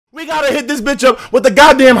gotta hit this bitch up with the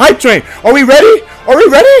goddamn hype train. Are we ready? Are we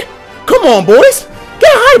ready? Come on, boys.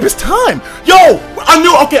 Get hype. It's time. Yo,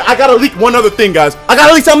 okay, I gotta leak one other thing, guys. I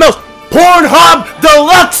gotta leak something else. Pornhub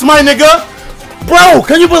Deluxe, my nigga. Bro,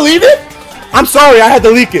 can you believe it? I'm sorry I had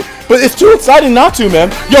to leak it, but it's too exciting not to,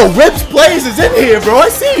 man. Yo, Ribs Plays is in here, bro. I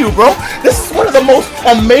see you, bro. This is one of the most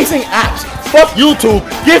amazing apps. Fuck YouTube.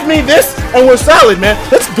 Give me this and we're solid, man.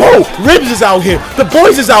 Let's go. Ribs is out here. The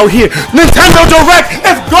boys is out here. Nintendo Direct.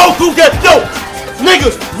 Let's go. Yo,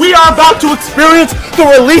 niggas, we are about to experience the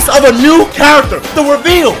release of a new character. The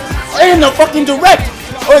reveal in the fucking Direct.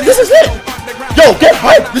 Oh, this is it. Yo, get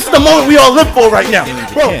hyped. This is the moment we all live for right now.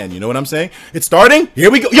 Bro, you know what I'm saying? It's starting.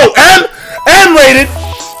 Here we go. Yo, M rated.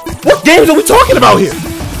 What games are we talking about here?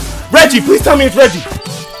 Reggie, please tell me it's Reggie.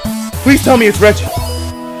 Please tell me it's Reggie.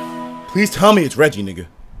 Please tell me it's Reggie, nigga.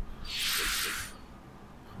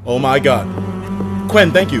 Oh my god.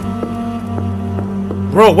 Quen, thank you.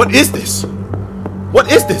 Bro, what is this?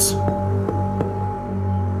 What is this?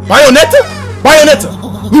 Bayonetta? Bayonetta!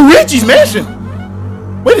 Luigi's Mansion!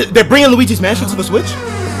 Wait, they're bringing Luigi's Mansion to the Switch?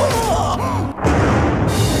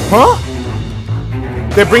 Huh?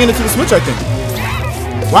 They're bringing it to the Switch, I think.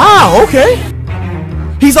 Wow, okay.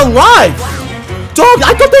 He's alive! Dog,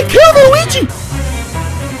 I thought they killed Luigi!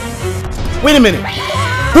 Wait a minute.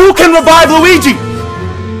 Who can revive Luigi?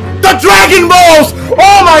 The Dragon Balls!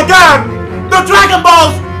 Oh my god! The Dragon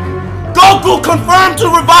Balls! Goku confirmed to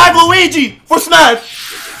revive Luigi for Smash!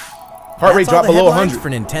 Heart rate dropped below 100. For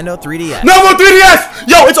Nintendo 3DS. No more 3DS!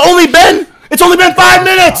 Yo, it's only been 5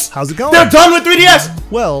 minutes! How's it going? They're done with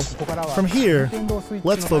 3DS! Well, from here,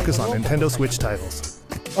 let's focus on Nintendo Switch titles.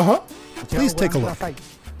 Uh-huh. Please take a look.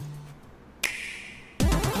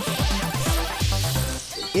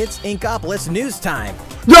 It's Inkopolis news time.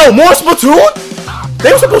 Yo, more Splatoon?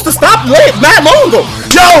 They were supposed to stop mad long ago.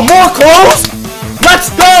 Yo, more clothes? Let's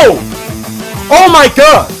go! Oh my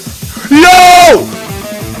god! Yo!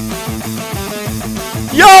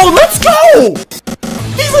 Yo, let's go!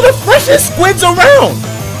 These are the freshest squids around!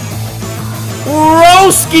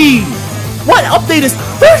 Broski! What update is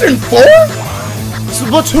version 4?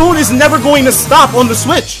 Splatoon is never going to stop on the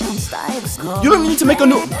Switch. You don't need to make a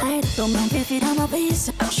new...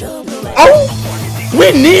 Oh!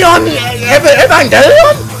 We Neon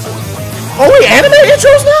Evangelion? Are we anime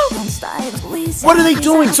intros now? What are they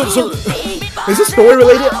doing? So is this story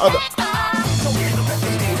related?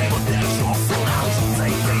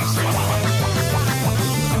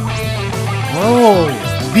 Oh,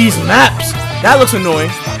 these maps. That looks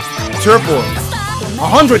annoying. Turbo.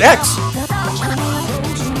 100x.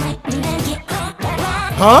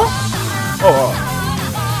 Huh? Oh,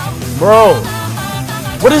 bro.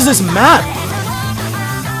 What is this map?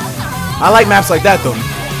 I like maps like that though.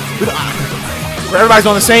 Where everybody's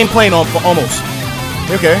on the same plane almost.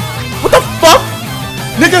 Okay. What the fuck?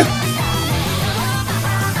 Nigga.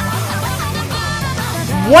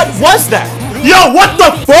 What was that? Yo, what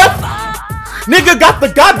the fuck? Nigga got the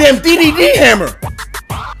goddamn DDD hammer.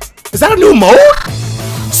 Is that a new mode?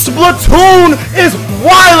 Splatoon is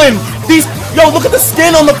wildin'. Yo, look at the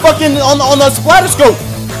skin on the fucking on the splatter scope.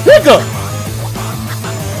 Nigga.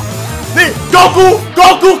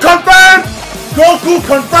 Goku confirmed. Goku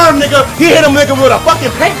confirmed, nigga. He hit him nigga with a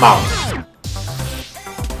fucking paintball.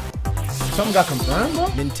 Something got confirmed, bro?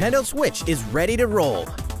 Nintendo Switch is ready to roll.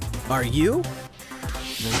 Are you?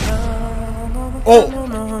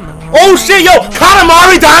 Oh shit, yo,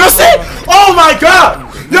 Katamari Dynasty? Oh my god!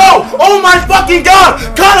 Yo, oh my fucking god!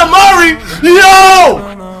 Katamari! Yo!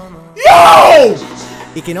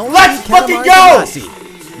 It can only Let's fucking go!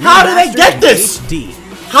 How did they get this?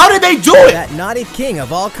 How did they do it? That naughty king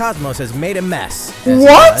of all cosmos has made a mess.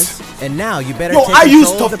 What? And now you better Yo, take I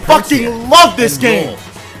used control to of the fucking love this game. Roll.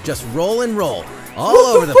 Just roll and roll. All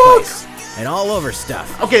over the place. And all over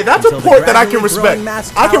stuff. Okay, that's a port that I can respect.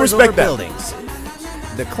 I can respect that. Buildings.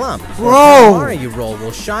 The clump, bro, you roll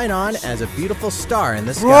will shine on as a beautiful star in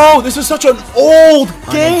the sky. Bro, this is such an old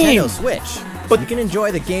game. On Nintendo Switch, but you can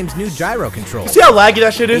enjoy the game's new gyro control. See how laggy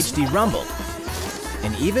that shit is? HD Rumble,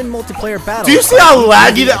 and even multiplayer battles. Do you see how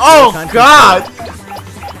laggy that? Oh god!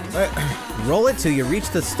 Roll it till you reach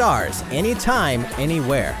the stars, anytime,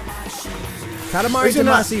 anywhere. Katamari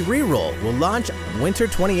Damacy Reroll will launch winter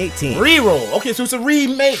 2018. Reroll. Okay, so it's a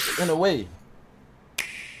remake in a way.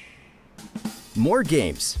 More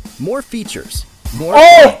games, more features, more.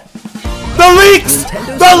 Oh! The leaks!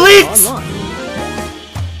 The leaks!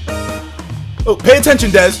 Oh, pay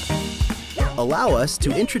attention, Des. Allow us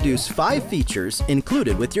to introduce 5 features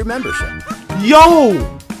included with your membership. Yo!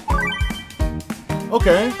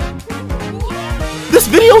 Okay. This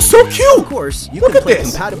video's so cute! Of course, you can play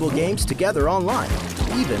compatible games together online.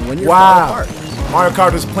 even when you're far Wow. apart. Mario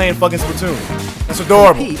Kart is playing fucking Splatoon. That's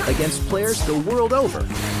adorable. Compete against players the world over.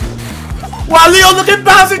 Wow, Leo, look at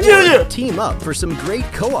Bowser Jr. Team up for some great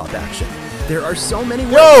co-op action. There are so many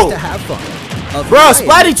ways Yo. to have fun. A Bruh, variety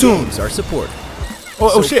Splatty of Tunes. games are supported. Oh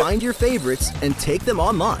So shit. find your favorites and take them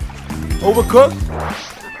online. Overcooked?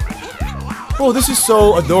 Oh, this is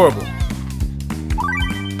so adorable.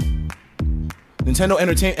 Nintendo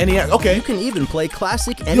Entertainment NES. Okay. You can even play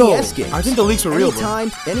classic Yo, NES games. I think the leaks are real, bro.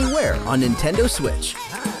 Anytime, anywhere on Nintendo Switch.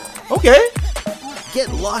 Okay. Get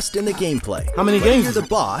lost in the gameplay. How many Whether games You're is the it?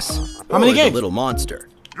 boss. How many or games? The little monster.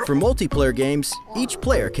 For multiplayer games, each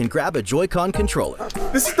player can grab a Joy-Con controller.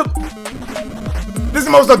 This is the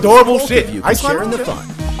most adorable Both shit. of you can Ice share cream? in the fun.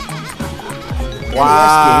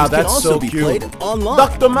 Wow, NES games that's can also so be cute. played online.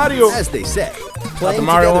 Dr. Mario. As they say, playing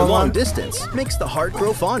Mario together online? long distance makes the heart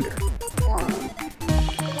grow fonder.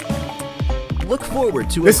 Look forward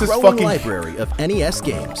to This a is growing fucking- library of NES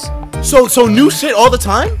games. So new shit all the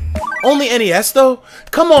time? Only NES though?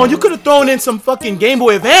 Come on, you could have thrown in some fucking Game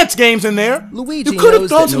Boy Advance games in there. Luigi You could have knows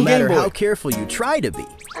thrown that no some Game matter Boy. how careful you try to be,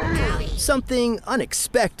 something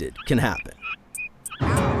unexpected can happen.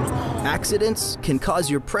 Accidents can cause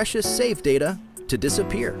your precious save data to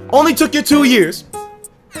disappear. Only took you 2 years.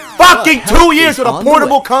 Fucking help 2 years is with a on the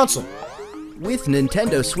portable way. console. With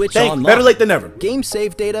Nintendo Switch Thank, Online, better late than never. game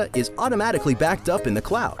save data is automatically backed up in the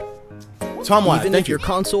cloud. Tom Wyatt, Even thank if you. your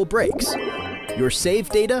console breaks, your save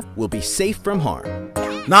data will be safe from harm.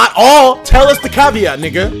 Not all. Tell us the caveat,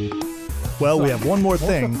 nigga. Well, we have one more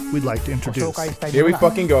thing we'd like to introduce. Here we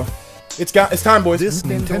fucking go. It's time, boys. This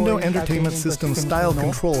Nintendo Entertainment System style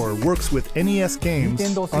controller works with NES games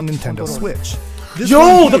on Nintendo Switch. This Yo,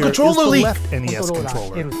 one the here controller is the leak. left NES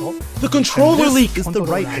controller. The controller This leak. is the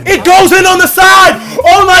right It goes in on the side.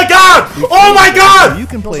 Oh my god. Oh my So god. you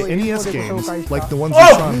can play NES games like the ones Oh!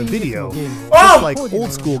 you saw in the video, Oh! just like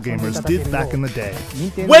old school gamers did back in the day.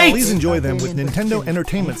 Wait. Please enjoy them with Nintendo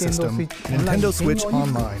Entertainment System, Nintendo Switch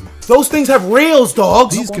Online. Those things have rails,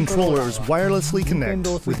 dogs. These controllers wirelessly connect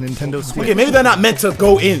with Nintendo Switch. Okay, maybe they're not meant to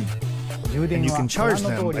go in. And you can charge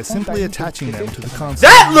them by simply attaching them to the console.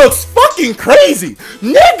 That looks fucking crazy,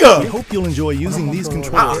 We nigga. hope you'll enjoy using these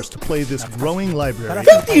controllers to play this growing library.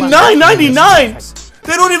 $59.99.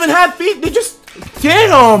 They don't even have feet. They just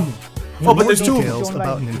damn. Oh, but More there's two. details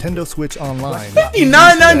about Nintendo Switch Online.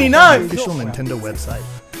 $59.99. Official Nintendo website.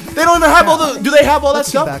 They don't even have all the. Do they have all that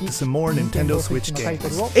Let's get stuff? back to some more Nintendo Switch games.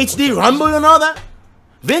 HD Rumble and all that.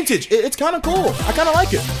 Vintage. It's kind of cool. I kind of like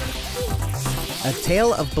it. A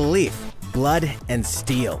tale of belief, blood, and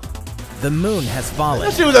steel. The moon has fallen.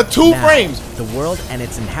 That shit was at 2 Now, frames. The world and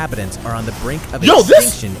its inhabitants are on the brink of Yo, this-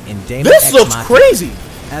 extinction in Daemon This X looks Machina. crazy.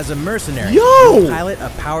 As a mercenary, Yo! you pilot a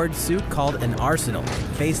powered suit called an Arsenal,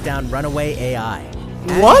 face down runaway AI.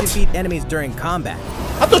 As What? you defeat enemies during combat.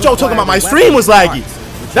 I thought y'all were talking about my acquire the stream was weapons laggy.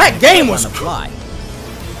 parts, which That you game can was on the fly.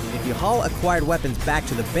 If you haul acquired weapons back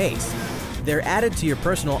to the base, they're added to your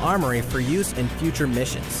personal armory for use in future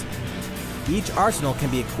missions. Each arsenal can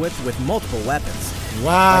be equipped with multiple weapons. By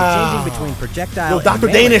Wow. changing between projectile Yo, and Dr.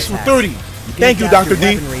 melee Danish from attacks, 30. you can Thank you, adapt Dr. your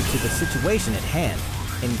D. weaponry to the situation at hand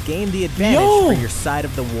and gain the advantage Yo. for your side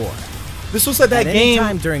of the war. This looks like that At any time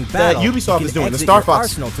game during that battle, Ubisoft you is can doing, the exit Star your Fox.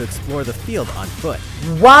 arsenal to explore the field on foot.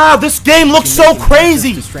 Wow, this game looks so Making enhancements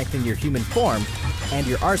crazy. to strengthen your human form, and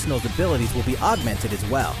your arsenal's abilities will be augmented as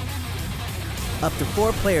well. Up to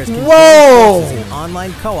 4 players can Whoa! join forces in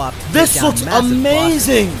online co-op to This take down looks massive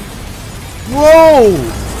amazing. Whoa.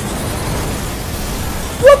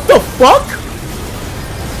 What the fuck?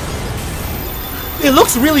 It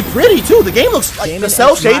looks really pretty too. The game looks bosses. like Daemon the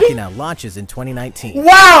cell X shading. Machina launches in 2019.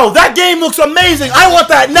 Wow, that game looks amazing. I want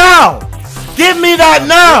that now. Give me that Big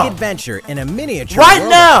now. adventure in a miniature Right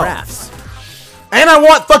world now. of crafts. And I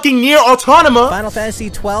want fucking Nier Automata. Final Fantasy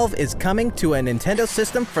XII is coming to a Nintendo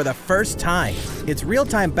system for the first time. Its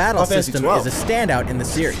real-time battle Final Fantasy system 12. is a standout in the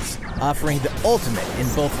series, offering the ultimate in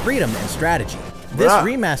both freedom and strategy. This Bruh.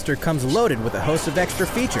 remaster comes loaded with a host of extra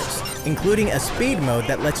features, including a speed mode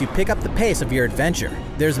that lets you pick up the pace of your adventure.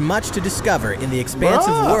 There's much to discover in the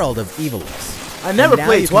expansive Bruh. world of Evilus. I never And now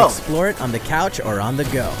played you 12. can explore it on the couch or on the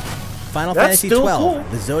go. Final That's Fantasy still XII, cool.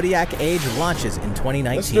 the Zodiac Age launches in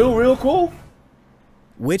 2019. That's still real cool.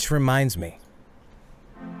 Which reminds me,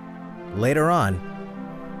 later on,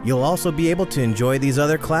 you'll also be able to enjoy these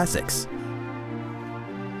other classics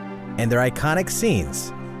and their iconic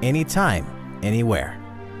scenes anytime, anywhere.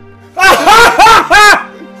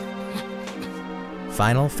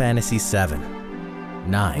 Final Fantasy VII,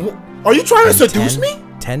 9, Are you trying to and seduce 10, me?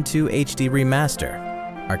 10.2 HD Remaster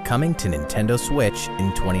are coming to Nintendo Switch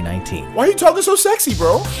in 2019. Why are you talking so sexy,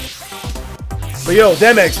 bro? But yo,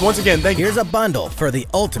 Demex, once again, thank you. Here's a bundle for the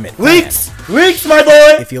ultimate Leaks! fan. Leaks, my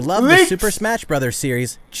boy! If you love the Super Smash Bros.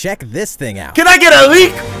 Series, check this thing out. Can I get a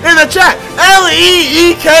leak in the chat?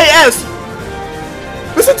 L-E-E-K-S.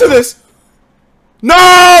 Listen to this.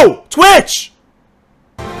 No! Twitch!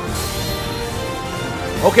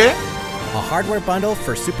 Okay. A hardware bundle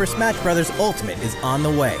for Super Smash Bros. Ultimate is on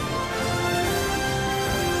the way.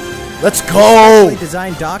 Let's go! The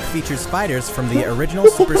designed dock features fighters from the original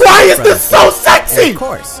Super Smash Why is Bros. this so sexy? And of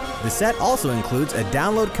course, the set also includes a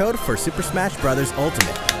download code for Super Smash Bros.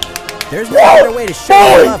 Ultimate. There's no better way to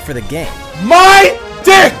show your love for the game. My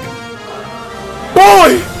dick!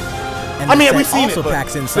 Boy! And the set also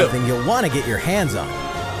packs in something you'll want to get your hands on.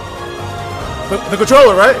 The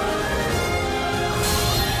controller, right?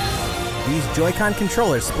 These Joy-Con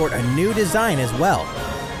controllers sport a new design as well.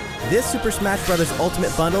 This Super Smash Bros.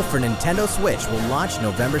 Ultimate Bundle for Nintendo Switch will launch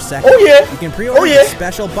November 2nd. Oh yeah! You can pre-order the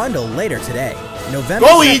special bundle later today. November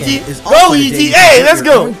 2nd is also go the day you EG! Hey, let's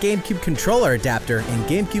get your go! own GameCube controller adapter in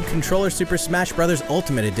GameCube Controller Super Smash Bros.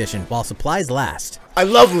 Ultimate Edition while supplies last. I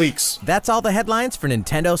love leaks. That's all the headlines for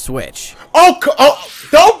Nintendo Switch. Oh,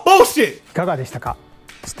 don't bullshit!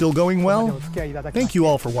 Still going well? Thank you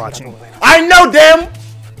all for watching. I know damn!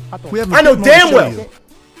 We have I know damn well!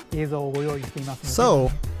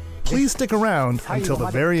 So, please stick around until the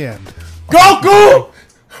very end. Goku!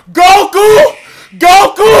 Goku!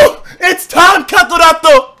 Goku! It's time,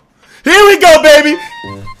 Kakurato! Here we go, baby!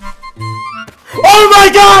 Oh my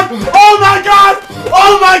god! Oh my god!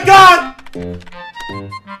 Oh my god!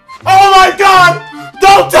 Oh my god!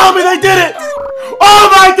 Don't tell me they did it! Oh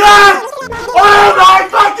my god! Oh my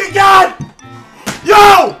fucking god!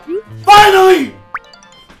 Yo! Finally!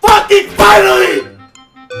 Fucking finally!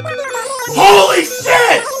 Holy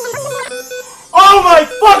shit! Oh my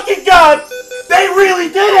fucking god! They really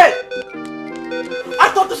did it! I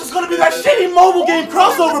thought this was gonna be that shitty mobile game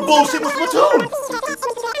crossover bullshit with Splatoon!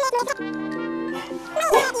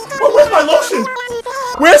 Oh, where's my lotion?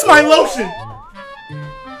 Where's my lotion?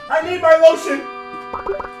 I need my lotion!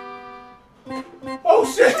 Oh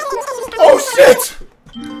shit! Oh shit!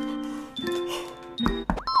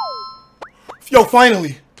 Yo,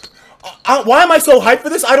 finally! Why am I so hyped for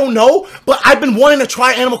this? I don't know, but I've been wanting to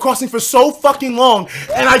try Animal Crossing for so fucking long,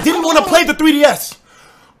 and I didn't want to play the 3DS.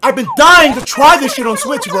 I've been dying to try this shit on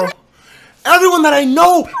Switch, bro. Everyone that I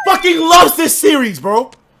know fucking loves this series,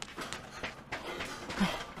 bro.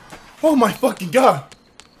 Oh my fucking god.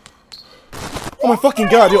 Oh my fucking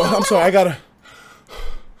god, yo, I'm sorry, I gotta...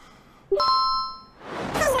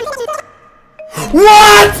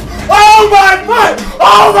 What? Oh my god!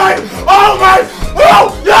 Oh my! Oh my!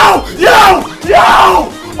 Oh! Yo! Yo! Yo!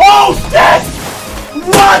 Oh shit!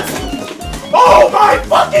 What? Oh my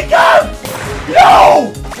fucking god!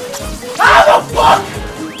 Yo! How the fuck?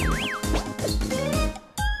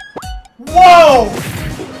 Whoa!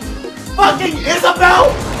 Fucking Isabel?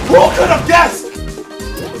 Who could have guessed?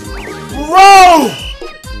 Bro!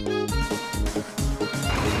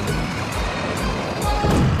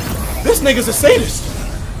 This nigga's a sadist.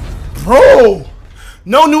 Bro!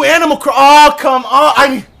 No new Animal Crossing. Oh, come on. I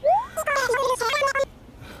mean,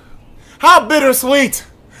 how bittersweet.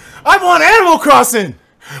 I want Animal Crossing.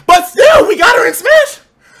 But still, we got her in Smash.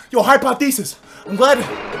 Yo, hypothesis. I'm glad.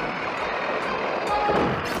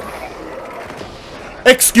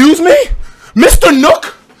 Excuse me? Mr.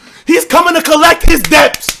 Nook? He's coming to collect his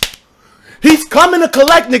debts. He's coming to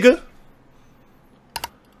collect, nigga.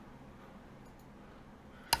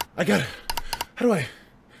 I got it. How do I?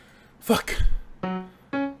 Fuck.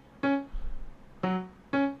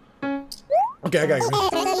 Okay, I got you.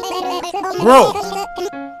 Bro.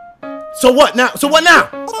 So what now? So what now?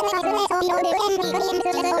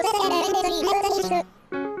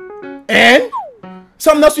 And?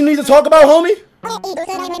 Something else you need to talk about, homie?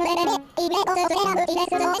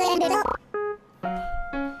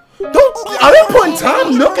 Are they putting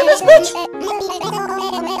Tom Nook in this bitch?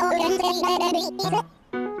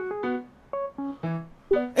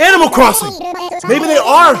 Animal Crossing! Maybe they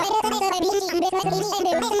are!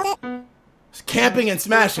 Camping and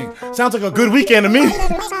smashing. Sounds like a good weekend to me.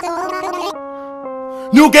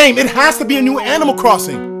 New game! It has to be a new Animal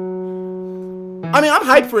Crossing! I mean, I'm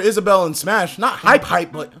hyped for Isabel and Smash. Not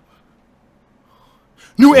hype, but...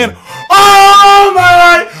 New Animal... Oh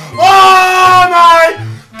my! Oh my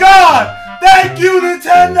god! Thank you,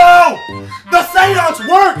 Nintendo! The Seance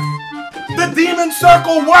worked! The Demon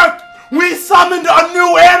Circle worked! We summoned a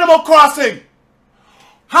new Animal Crossing!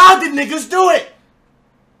 How did niggas do it?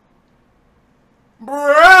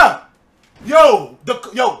 Bruh! Yo,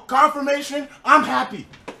 confirmation, I'm happy.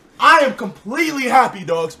 I am completely happy,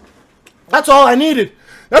 dogs. That's all I needed.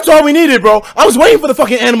 That's all we needed, bro. I was waiting for the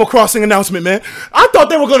fucking Animal Crossing announcement, man. I thought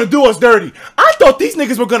they were gonna do us dirty. I thought these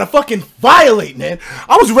niggas were gonna fucking violate, man.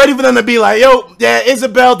 I was ready for them to be like, yo, yeah,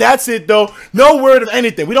 Isabel, that's it, though. No word of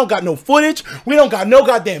anything. We don't got no footage. We don't got no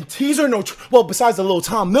goddamn teaser. Well, besides the little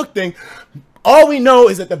Tom Nook thing, all we know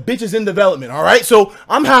is that the bitch is in development, all right? So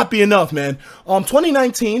I'm happy enough, man.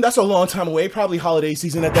 2019, that's a long time away. Probably holiday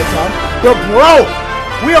season at that time. But, bro,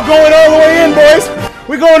 we are going all the way in, boys.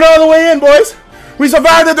 We're going all the way in, boys. We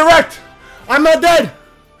survived the direct. I'm not dead.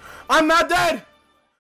 I'm not dead.